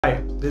Hi,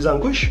 this is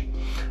Ankush,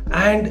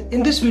 and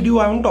in this video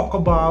I want to talk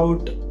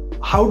about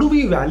how do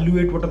we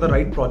evaluate what are the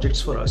right projects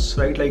for us,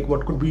 right? Like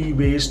what could be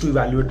ways to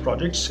evaluate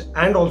projects,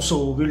 and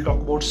also we'll talk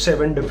about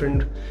 7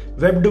 different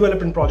web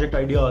development project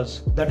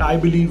ideas that I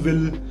believe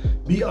will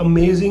be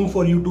amazing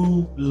for you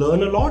to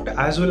learn a lot,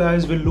 as well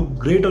as will look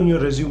great on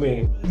your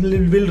resume, will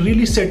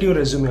really set your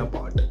resume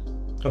apart.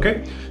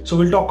 Okay, so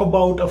we'll talk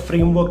about a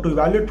framework to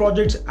evaluate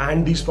projects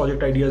and these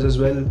project ideas as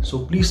well.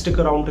 So please stick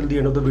around till the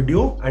end of the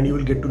video and you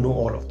will get to know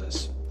all of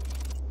this.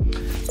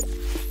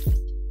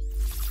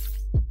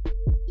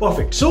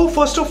 Perfect. So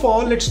first of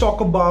all, let's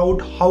talk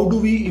about how do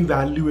we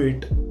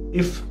evaluate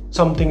if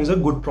something is a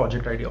good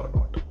project idea or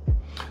not.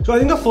 So I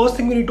think the first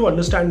thing we need to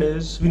understand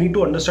is we need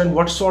to understand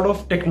what sort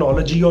of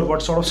technology or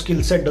what sort of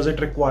skill set does it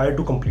require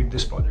to complete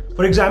this project.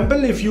 For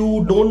example, if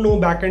you don't know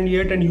backend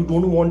yet and you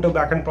don't want a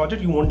backend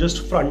project, you want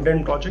just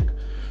front-end project.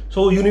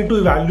 So you need to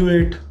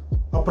evaluate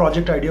a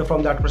project idea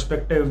from that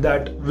perspective,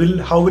 that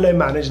how will I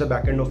manage the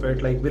backend of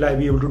it? Like, will I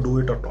be able to do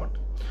it or not?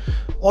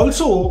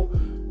 Also,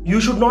 you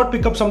should not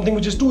pick up something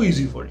which is too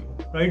easy for you,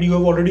 right? You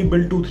have already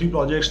built 2-3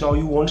 projects, now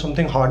you want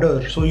something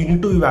harder. So you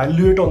need to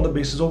evaluate on the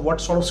basis of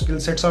what sort of skill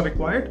sets are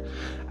required,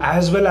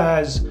 as well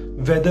as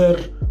whether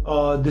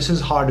this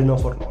is hard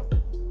enough or not.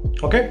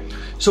 Okay,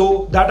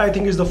 so that I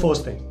think is the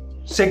first thing.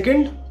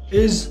 Second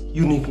is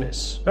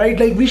uniqueness, right?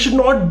 Like, we should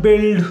not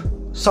build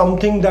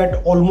something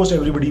that almost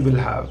everybody will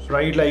have,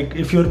 right? Like,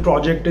 if your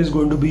project is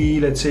going to be,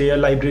 let's say, a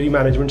library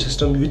management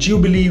system, which you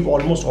believe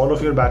almost all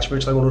of your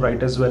batchmates are going to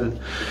write as well,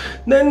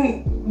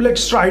 then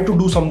let's try to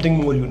do something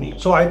more unique.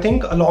 So I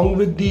think along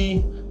with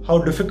how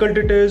difficult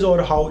it is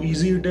or how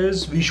easy it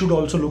is, we should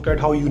also look at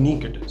how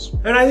unique it is.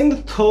 And I think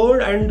the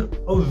third and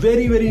a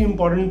very, very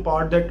important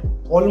part that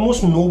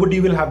almost nobody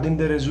will have in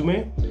their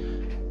resume,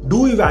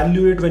 do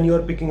evaluate when you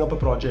are picking up a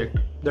project,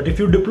 that if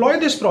you deploy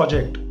this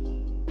project,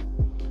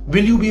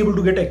 will you be able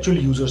to get actual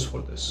users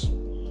for this,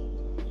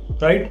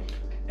 right?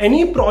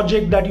 Any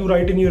project that you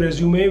write in your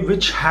resume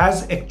which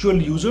has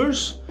actual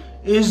users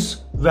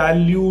is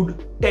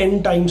valued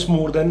 10 times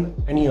more than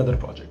any other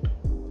project.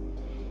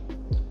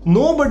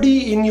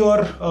 Nobody in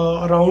your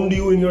around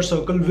you in your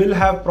circle will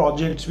have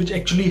projects which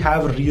actually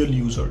have real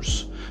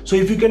users. So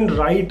if you can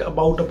write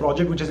about a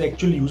project which has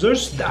actual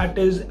users, that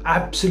is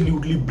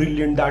absolutely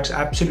brilliant. That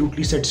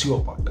absolutely sets you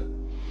apart.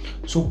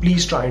 So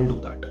please try and do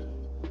that.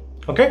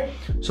 Okay,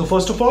 so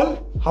first of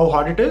all, how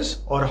hard it is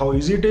or how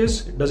easy it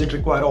is. Does it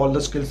require all the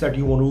skills that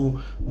you want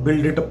to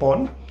build it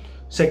upon?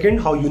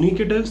 Second, how unique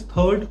it is.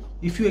 Third,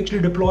 if you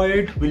actually deploy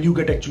it, will you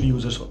get actual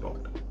users or not?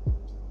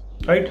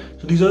 Right,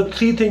 so these are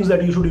 3 things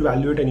that you should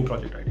evaluate any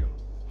project idea.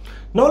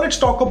 Now let's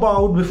talk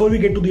about, before we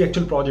get to the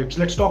actual projects,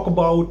 let's talk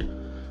about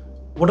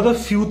what are the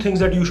few things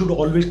that you should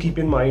always keep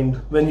in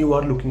mind when you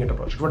are looking at a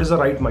project. What is the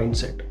right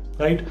mindset,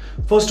 right?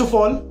 First of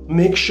all,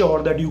 make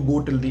sure that you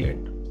go till the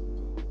end.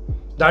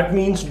 That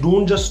means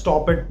don't just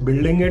stop at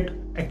building it,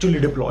 actually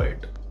deploy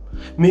it.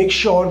 Make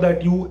sure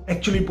that you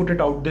actually put it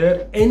out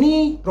there.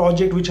 Any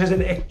project which has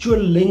an actual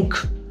link,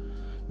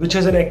 which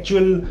has an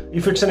actual,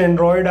 if it's an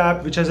Android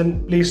app, which has a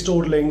Play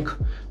Store link,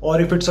 or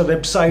if it's a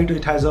website,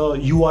 it has a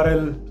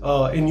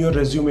URL in your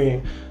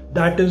resume,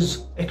 that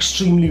is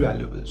extremely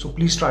valuable. So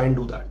please try and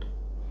do that.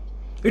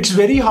 It's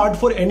very hard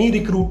for any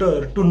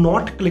recruiter to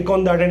not click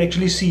on that and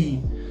actually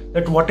see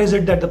that what is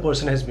it that the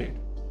person has made.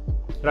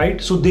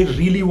 Right? So they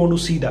really want to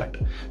see that.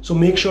 So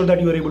make sure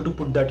that you are able to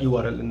put that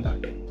URL in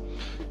that.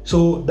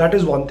 So that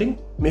is one thing.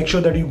 Make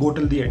sure that you go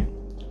till the end.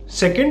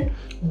 Second,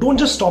 don't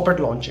just stop at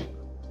launching,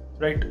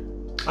 right?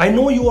 I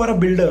know you are a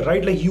builder,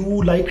 right? Like, you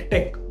like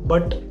tech,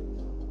 but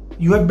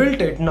you have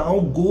built it.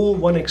 Now go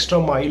one extra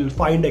mile,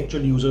 find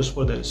actual users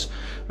for this,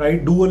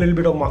 right? Do a little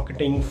bit of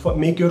marketing,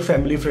 make your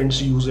family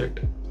friends use it.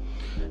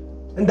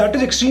 And that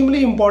is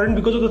extremely important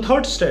because of the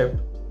third step,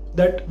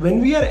 that when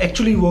we are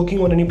actually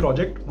working on any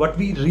project, what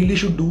we really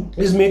should do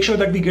is make sure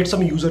that we get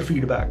some user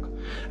feedback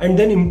and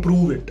then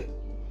improve it,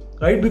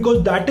 right?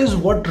 Because that is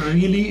what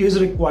really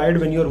is required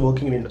when you're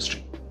working in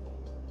industry.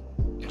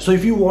 So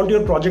if you want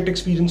your project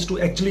experience to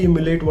actually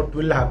emulate what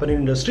will happen in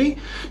industry,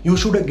 you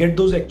should get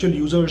those actual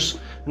users.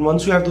 And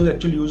once you have those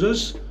actual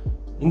users,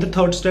 in the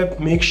third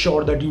step, make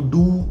sure that you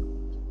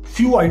do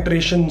few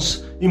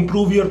iterations,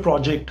 improve your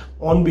project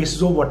on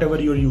basis of whatever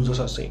your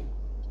users are saying.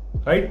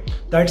 Right?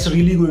 That's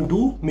really going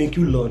to make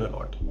you learn a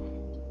lot.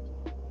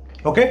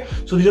 Okay,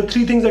 so these are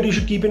 3 things that you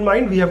should keep in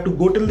mind. We have to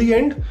go till the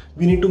end.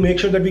 We need to make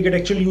sure that we get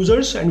actual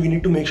users, and we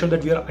need to make sure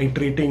that we are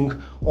iterating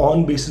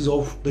on basis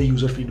of the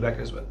user feedback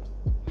as well.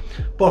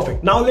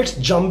 Perfect. Now let's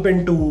jump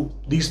into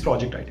these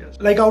project ideas.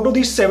 Like, out of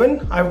these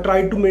 7, I've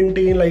tried to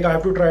maintain, like, I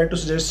have to try to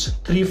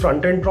suggest 3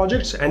 front-end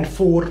projects and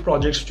 4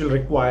 projects which will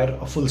require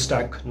a full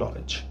stack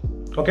knowledge.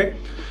 Okay,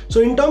 so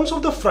in terms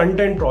of the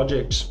front-end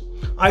projects,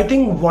 I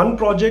think one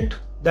project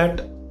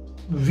that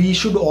we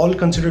should all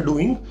consider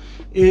doing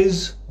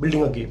is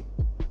building a game.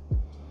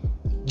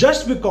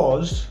 Just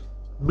because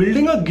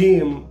building a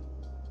game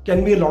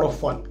can be a lot of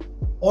fun,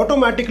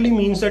 automatically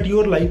means that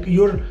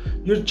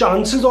your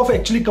chances of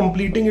actually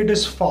completing it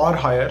is far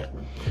higher,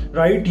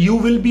 right, you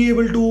will be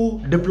able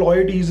to deploy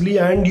it easily,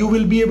 and you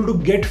will be able to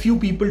get few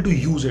people to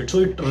use it. So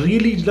it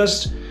really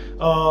just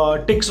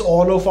ticks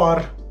all of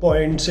our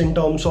points in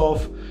terms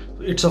of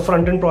it's a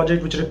front-end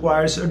project which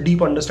requires a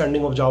deep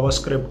understanding of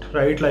JavaScript,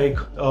 right? Like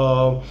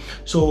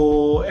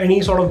so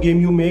any sort of game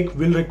you make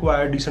will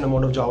require a decent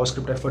amount of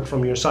JavaScript effort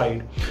from your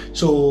side.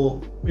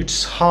 So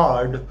it's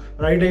hard,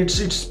 right?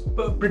 It's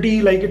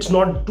pretty, like, it's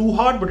not too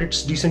hard, but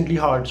it's decently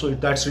hard, so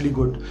that's really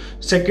good.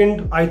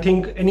 Second, I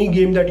think any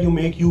game that you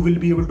make, you will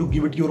be able to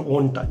give it your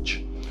own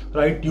touch,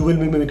 right? You will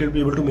be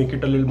able to make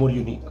it a little more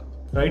unique,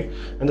 right?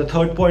 And the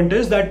third point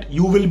is that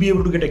you will be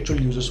able to get actual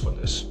users for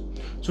this.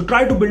 So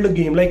try to build a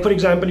game, like for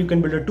example, you can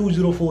build a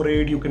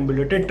 2048, you can build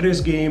a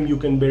Tetris game, you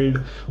can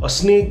build a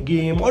snake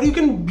game, or you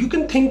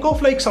can think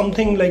of like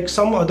something like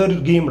some other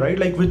game, right?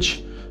 Like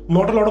which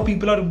not a lot of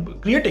people are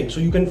creating. So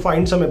you can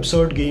find some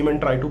absurd game and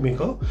try to make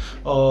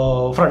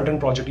a front-end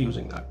project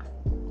using that,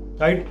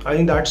 right? I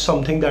think that's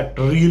something that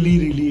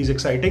really is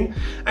exciting.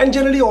 And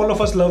generally all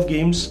of us love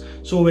games.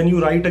 So when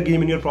you write a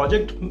game in your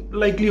project,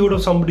 likelihood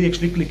of somebody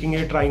actually clicking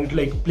it, trying to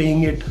like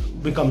playing it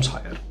becomes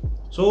higher.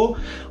 So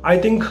I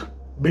think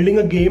building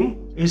a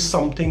game is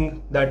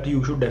something that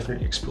you should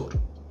definitely explore.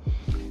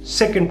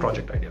 Second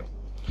project idea.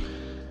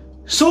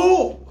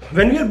 So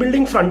when we are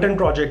building front-end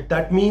project,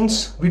 that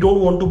means we don't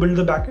want to build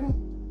the backend,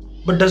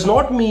 but does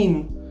not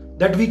mean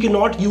that we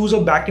cannot use a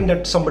backend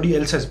that somebody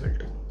else has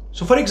built.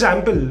 So for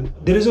example,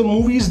 there is a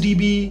movies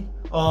DB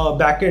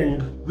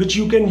backend which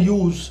you can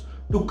use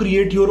to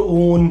create your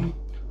own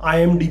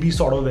IMDb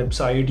sort of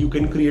website. You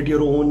can create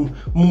your own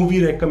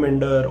movie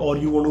recommender, or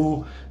you want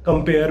to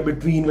compare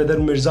between whether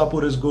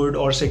Mirzapur is good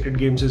or Sacred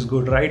Games is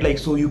good, right? Like,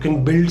 so you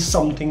can build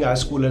something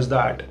as cool as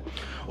that.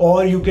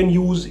 Or you can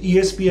use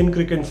ESPN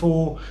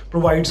Cricinfo,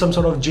 provide some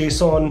sort of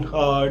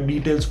JSON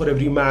details for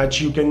every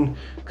match. You can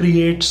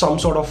create some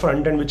sort of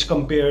front end which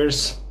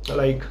compares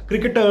like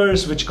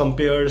cricketers, which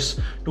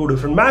compares two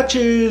different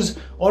matches,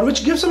 or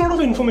which gives a lot of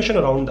information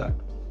around that.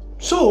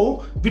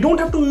 So we don't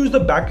have to use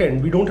the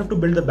backend, we don't have to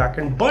build the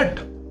backend,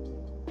 but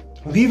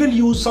we will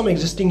use some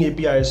existing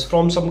APIs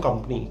from some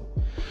company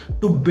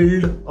to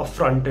build a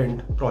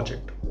front-end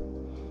project,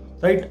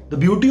 right? The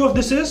beauty of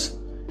this is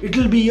it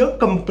will be a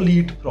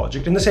complete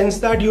project in the sense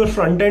that your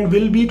front-end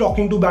will be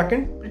talking to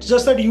backend. It's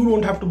just that you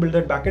don't have to build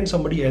that backend,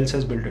 somebody else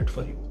has built it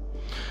for you.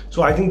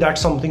 So I think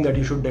that's something that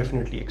you should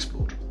definitely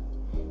explore.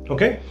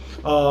 Okay,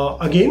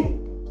 I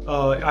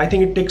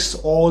think it ticks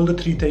all the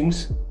three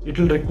things. It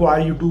will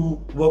require you to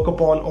work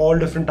upon all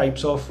different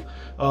types of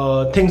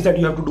things that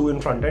you have to do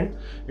in front end.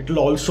 It will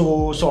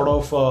also sort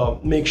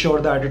of make sure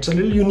that it's a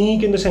little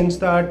unique in the sense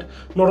that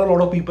not a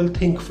lot of people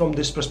think from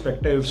this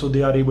perspective. So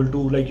they are able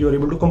to, like, you're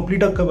able to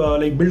complete a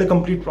build a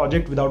complete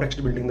project without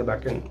actually building the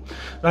backend,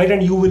 right?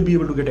 And you will be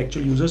able to get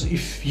actual users.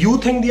 If you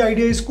think the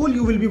idea is cool,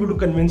 you will be able to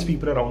convince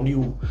people around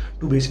you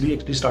to basically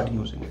actually start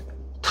using it.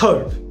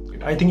 Third,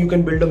 I think you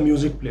can build a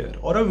music player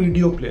or a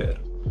video player.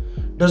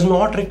 Does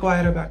not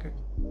require a backend.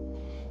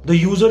 The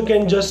user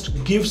can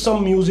just give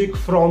some music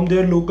from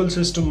their local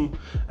system,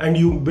 and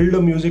you build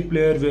a music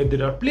player where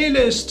there are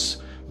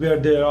playlists, where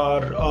there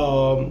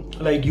are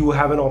like you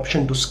have an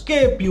option to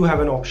skip, you have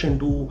an option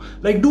to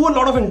like do a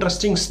lot of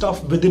interesting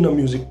stuff within a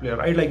music player,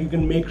 right? Like you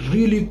can make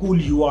really cool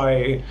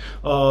UI,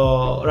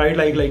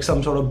 right? Like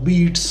some sort of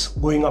beats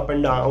going up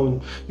and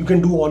down. You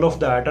can do all of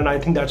that, and I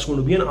think that's going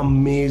to be an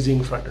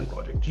amazing front-end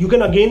project. You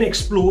can again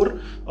explore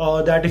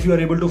that if you are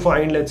able to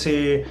find, let's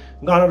say,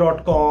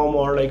 Ghana.com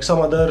or like some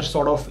other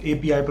sort of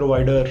API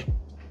provider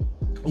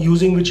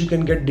using which you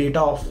can get data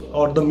of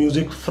or the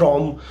music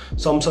from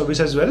some service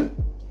as well.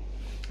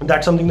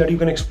 That's something that you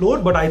can explore,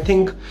 but I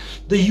think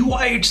the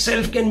UI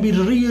itself can be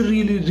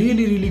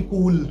really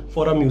cool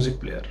for a music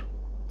player,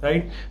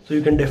 right? So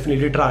you can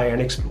definitely try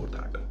and explore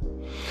that.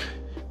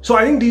 So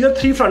I think these are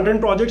three front-end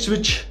projects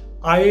which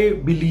I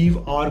believe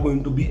are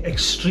going to be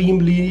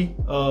extremely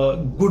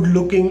good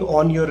looking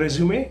on your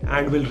resume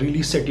and will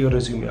really set your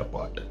resume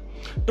apart.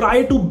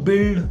 Try to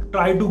build,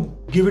 try to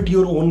give it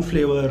your own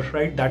flavor,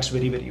 right? That's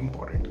very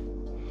important.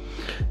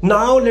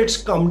 Now let's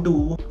come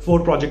to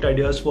 4 project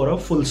ideas for a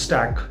full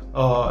stack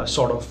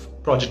sort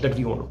of project that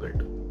we want to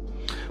build.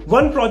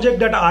 One project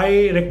that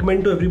I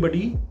recommend to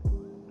everybody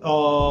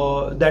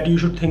that you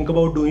should think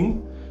about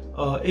doing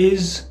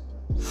is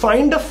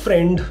find a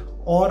friend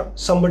or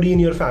somebody in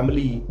your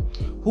family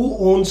who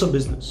owns a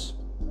business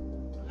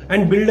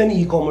and build an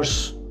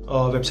e-commerce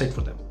website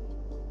for them.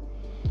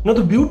 Now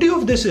the beauty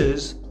of this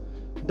is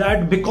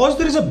that because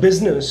there is a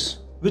business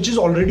which is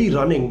already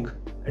running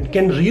and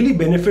can really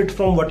benefit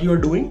from what you are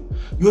doing,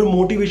 your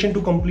motivation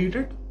to complete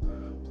it,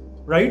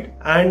 right?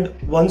 And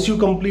once you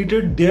complete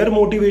it, their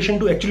motivation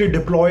to actually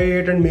deploy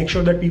it and make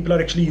sure that people are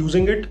actually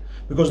using it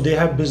because they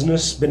have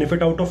business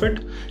benefit out of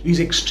it is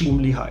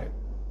extremely high.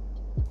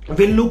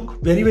 Will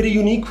look very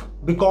unique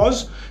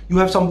because you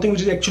have something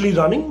which is actually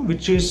running,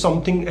 which is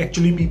something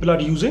actually people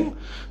are using,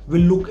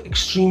 will look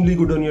extremely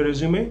good on your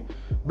resume.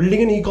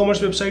 Building an e-commerce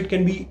website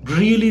can be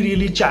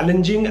really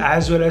challenging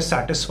as well as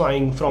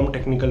satisfying from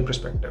technical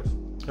perspective.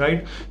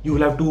 right? You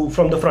will have to,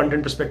 from the front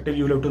end perspective,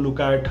 you will have to look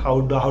at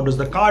how does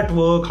the cart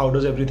work, how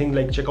does everything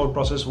like checkout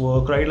process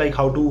work, right? Like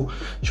how to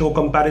show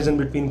comparison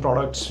between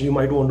products. You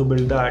might want to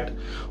build that.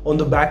 On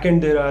the back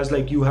end, thereas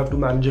like you have to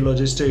manage the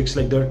logistics,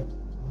 like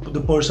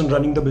the person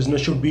running the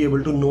business should be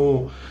able to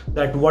know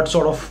that what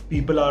sort of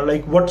people are,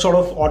 like what sort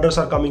of orders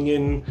are coming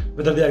in,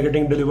 whether they are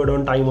getting delivered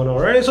on time or not,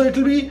 right? So it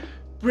will be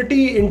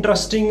pretty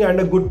interesting and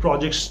a good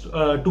project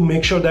to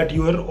make sure that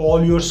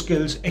all your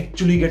skills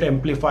actually get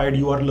amplified.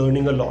 You are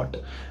learning a lot,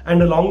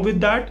 and along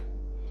with that,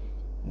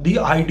 the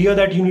idea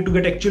that you need to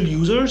get actual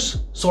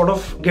users sort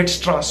of gets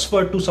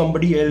transferred to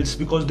somebody else,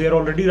 because they're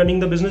already running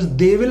the business.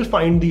 They will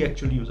find the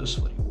actual users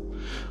for you.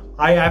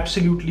 I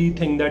absolutely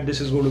think that this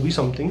is going to be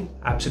something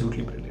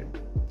absolutely brilliant,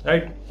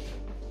 right?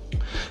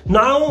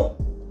 Now,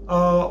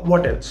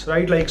 what else,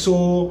 right? Like,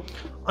 so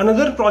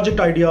another project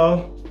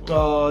idea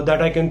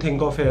that I can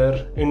think of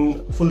here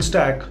in full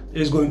stack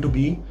is going to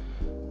be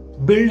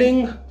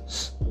building,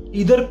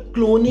 either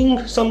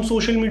cloning some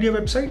social media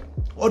website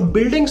or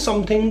building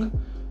something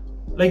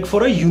like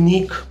for a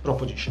unique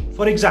proposition.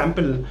 For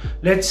example,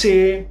 let's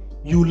say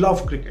you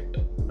love cricket,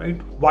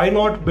 right? Why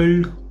not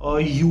build a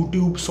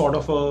YouTube sort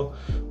of a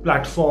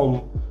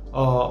platform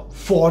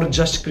for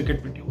just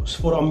cricket videos,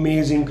 for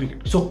amazing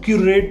cricket. So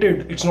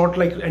curated, it's not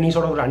like any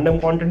sort of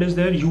random content is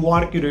there. You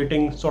are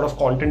curating sort of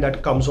content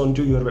that comes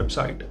onto your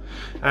website,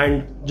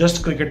 and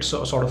just cricket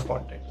sort of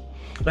content,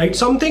 right?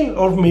 Something,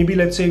 or maybe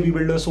let's say we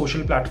build a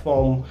social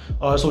platform,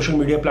 social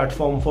media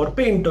platform for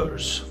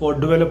painters, for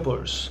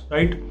developers,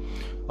 right?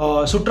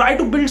 So try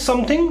to build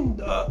something.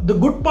 The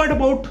good part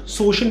about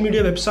social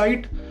media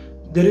website,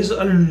 there is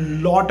a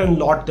lot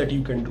that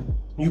you can do.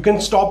 You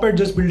can stop at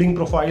just building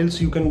profiles.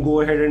 You can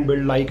go ahead and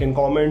build like and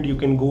comment. You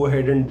can go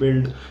ahead and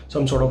build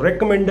some sort of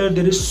recommender.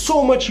 There is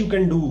so much you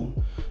can do.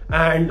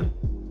 And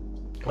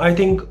I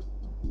think,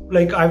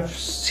 like, I've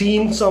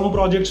seen some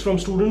projects from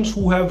students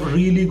who have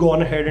really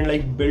gone ahead and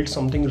like built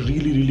something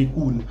really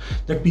cool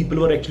that people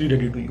were actually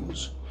ready to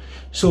use.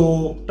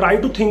 So try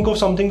to think of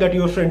something that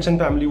your friends and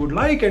family would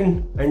like,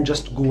 and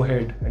just go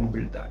ahead and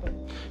build that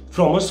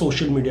from a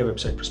social media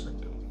website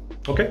perspective.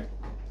 Okay,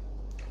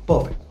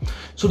 perfect.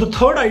 So the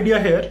third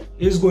idea here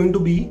is going to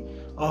be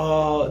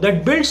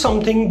that build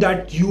something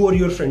that you or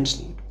your friends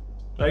need,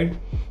 right?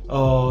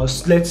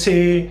 Let's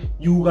say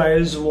you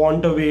guys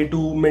want a way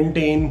to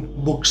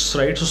maintain books,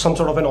 right? So some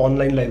sort of an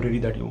online library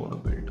that you want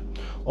to build.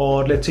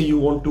 Or let's say you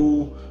want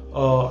to,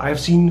 I've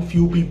seen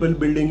few people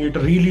building it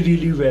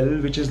really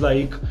well, which is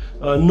like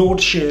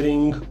note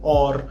sharing,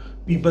 or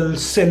people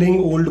selling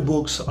old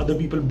books, other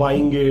people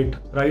buying it,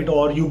 right?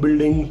 Or you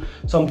building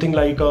something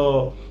like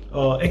a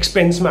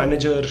expense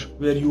manager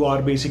where you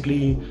are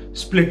basically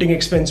splitting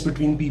expense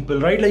between people,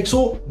 right? Like,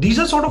 so these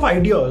are sort of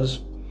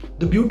ideas.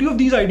 The beauty of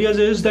these ideas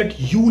is that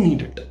you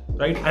need it,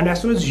 right? And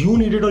as soon as you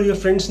need it or your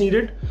friends need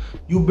it,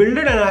 you build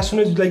it, and as soon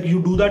as like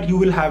you do that, you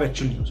will have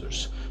actual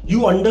users.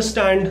 You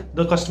understand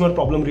the customer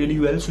problem really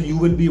well, so you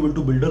will be able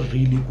to build a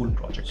really cool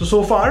project.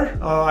 So far,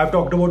 I've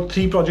talked about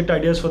 3 project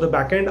ideas for the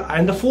backend,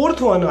 and the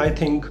fourth one I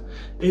think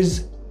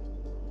is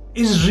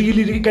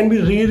really can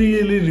be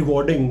really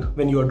rewarding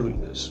when you are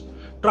doing this.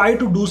 Try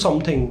to do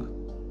something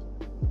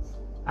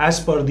as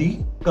per the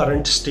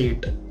current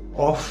state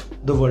of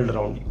the world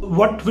around you.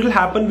 What will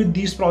happen with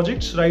these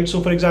projects, right?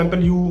 So for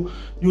example, you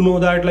know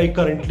that like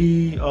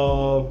currently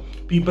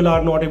people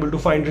are not able to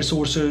find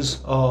resources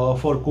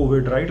for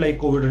COVID, right? Like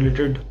COVID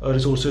related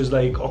resources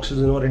like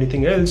oxygen or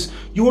anything else.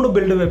 You want to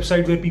build a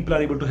website where people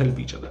are able to help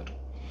each other.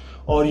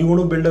 Or you want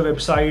to build a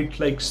website,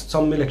 like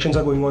some elections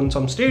are going on in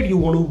some state, you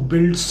want to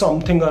build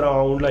something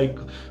around like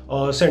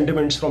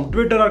sentiments from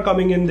Twitter are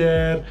coming in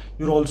there.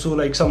 You're also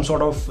like some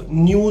sort of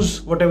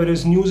news, whatever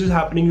news is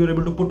happening, you're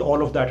able to put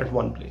all of that at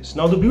one place.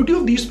 Now the beauty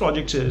of these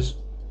projects is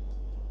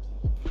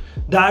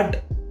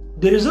that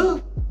there is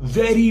a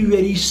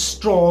very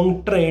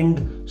strong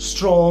trend,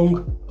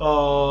 strong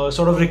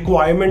sort of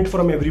requirement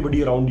from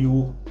everybody around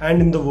you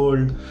and in the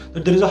world,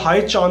 that there is a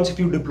high chance, if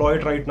you deploy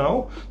it right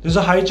now, there's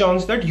a high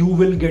chance that you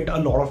will get a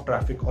lot of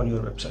traffic on your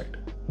website.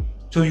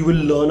 So you will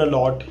learn a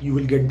lot, you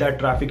will get that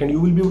traffic, and you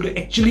will be able to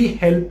actually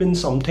help in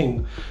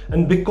something.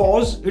 And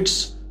because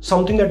it's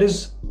something that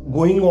is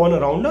going on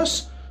around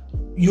us,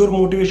 your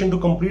motivation to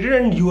complete it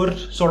and your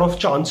sort of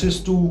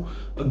chances to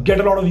get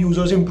a lot of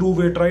users, improve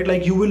it, right?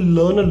 Like you will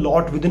learn a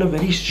lot within a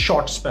very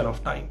short span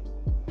of time.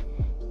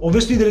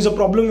 Obviously, there is a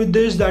problem with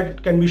this that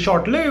it can be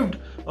short-lived.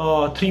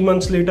 3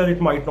 months later, it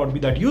might not be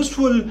that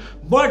useful,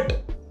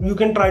 but you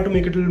can try to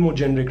make it a little more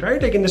generic,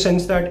 right? Like in the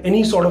sense that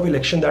any sort of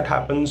election that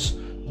happens,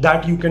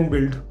 that you can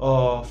build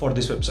for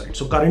this website.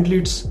 So currently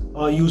it's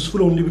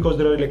useful only because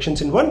there are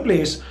elections in one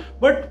place,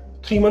 but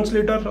 3 months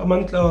later, a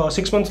month,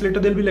 6 months later,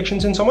 there'll be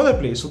elections in some other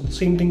place. So the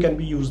same thing can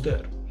be used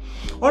there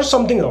or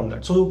something around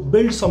that. So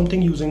build something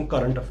using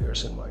current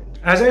affairs in mind.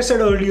 As I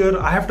said earlier,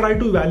 I have tried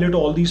to evaluate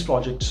all these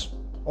projects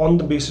on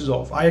the basis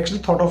of, I actually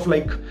thought of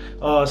like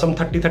some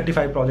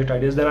 30-35 project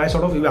ideas. Then I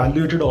sort of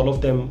evaluated all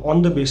of them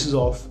on the basis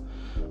of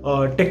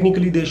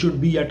technically they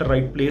should be at the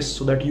right place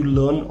so that you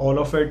learn all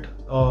of it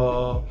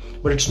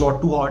but it's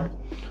not too hard.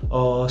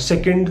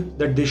 Second,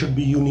 that they should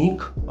be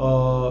unique,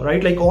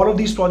 right? Like all of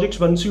these projects,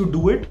 once you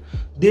do it,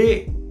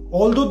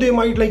 although they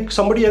might, like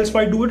somebody else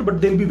might do it,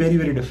 but they'll be very,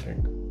 very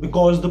different,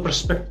 because the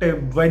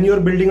perspective, when you're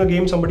building a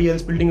game, somebody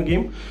else building a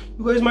game,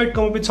 you guys might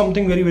come up with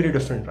something very, very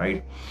different,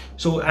 right?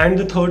 So, and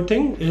the third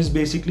thing is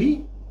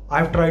basically,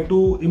 I've tried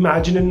to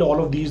imagine in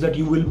all of these that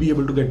you will be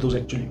able to get those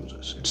actual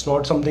users. It's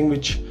not something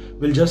which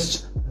will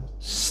just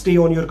stay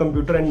on your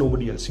computer and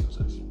nobody else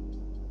uses.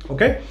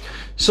 Okay,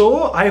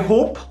 so I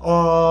hope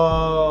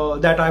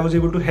that I was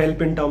able to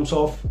help in terms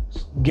of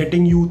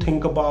getting you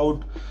think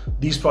about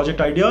these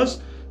project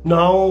ideas.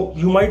 Now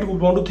you might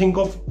want to think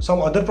of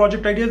some other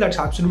project ideas, that's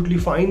absolutely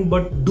fine,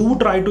 but do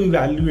try to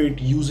evaluate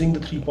using the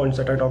 3 points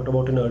that I talked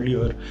about in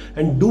earlier,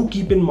 and do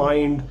keep in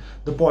mind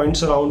the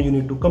points around you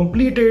need to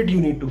complete it, you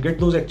need to get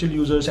those actual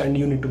users, and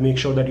you need to make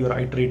sure that you're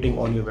iterating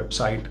on your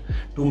website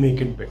to make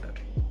it better,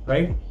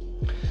 right?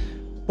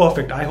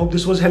 Perfect. I hope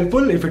this was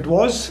helpful. If it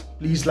was,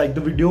 please like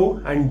the video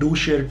and do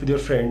share it with your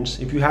friends.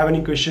 If you have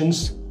any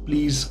questions,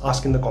 please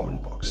ask in the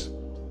comment box.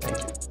 Thank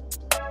you.